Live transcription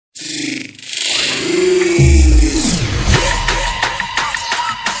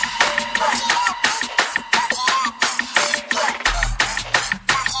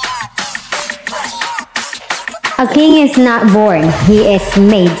king is not born, he is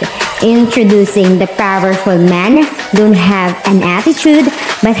made. Introducing the powerful man, don't have an attitude,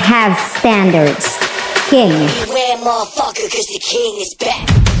 but have standards. King. Beware, motherfucker, cause the king is back.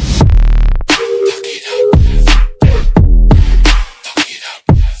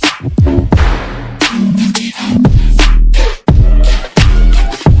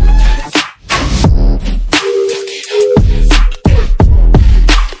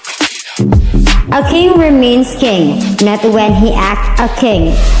 A king remains king, not when he acts a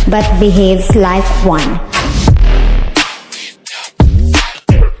king, but behaves like one.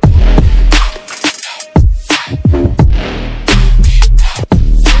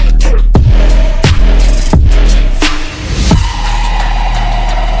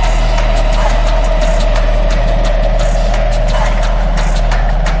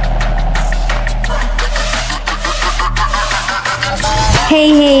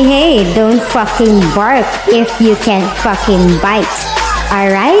 Hey, don't fucking bark if you can't fucking bite.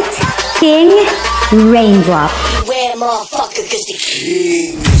 Alright? King, raindrop. Beware, motherfucker, cause the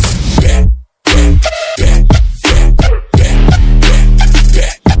king is back.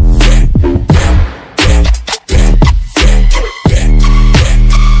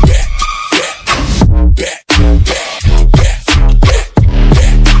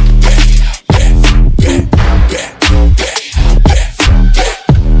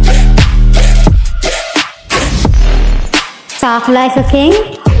 Talk like a king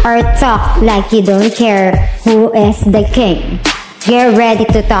or talk like you don't care who is the king. Get ready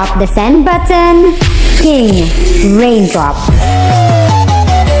to tap the send button. King, raindrop.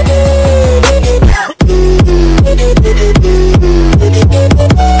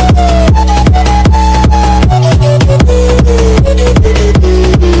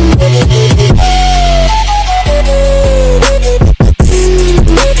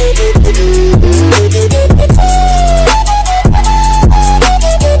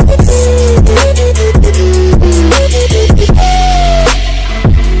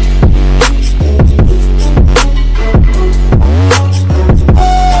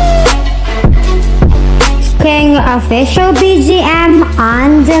 King official BGM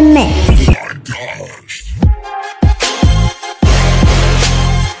on the mix.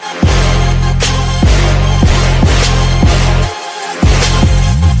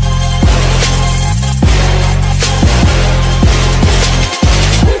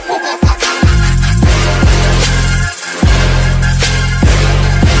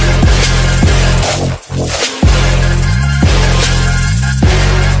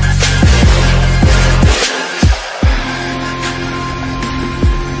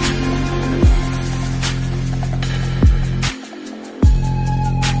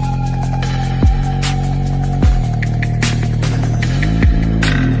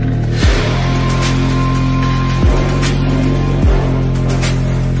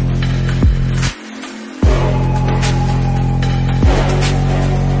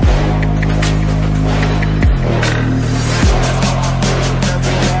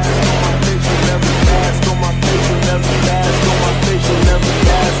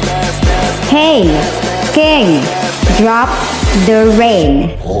 Hey, king, drop the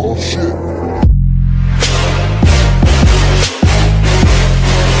rain. Oh shit.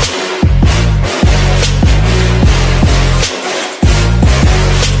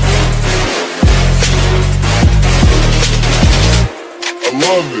 I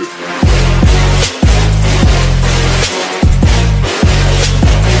love it.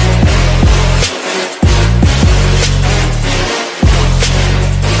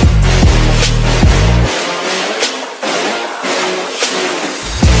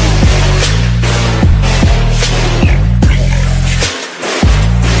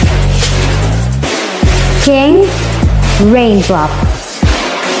 King, raindrop.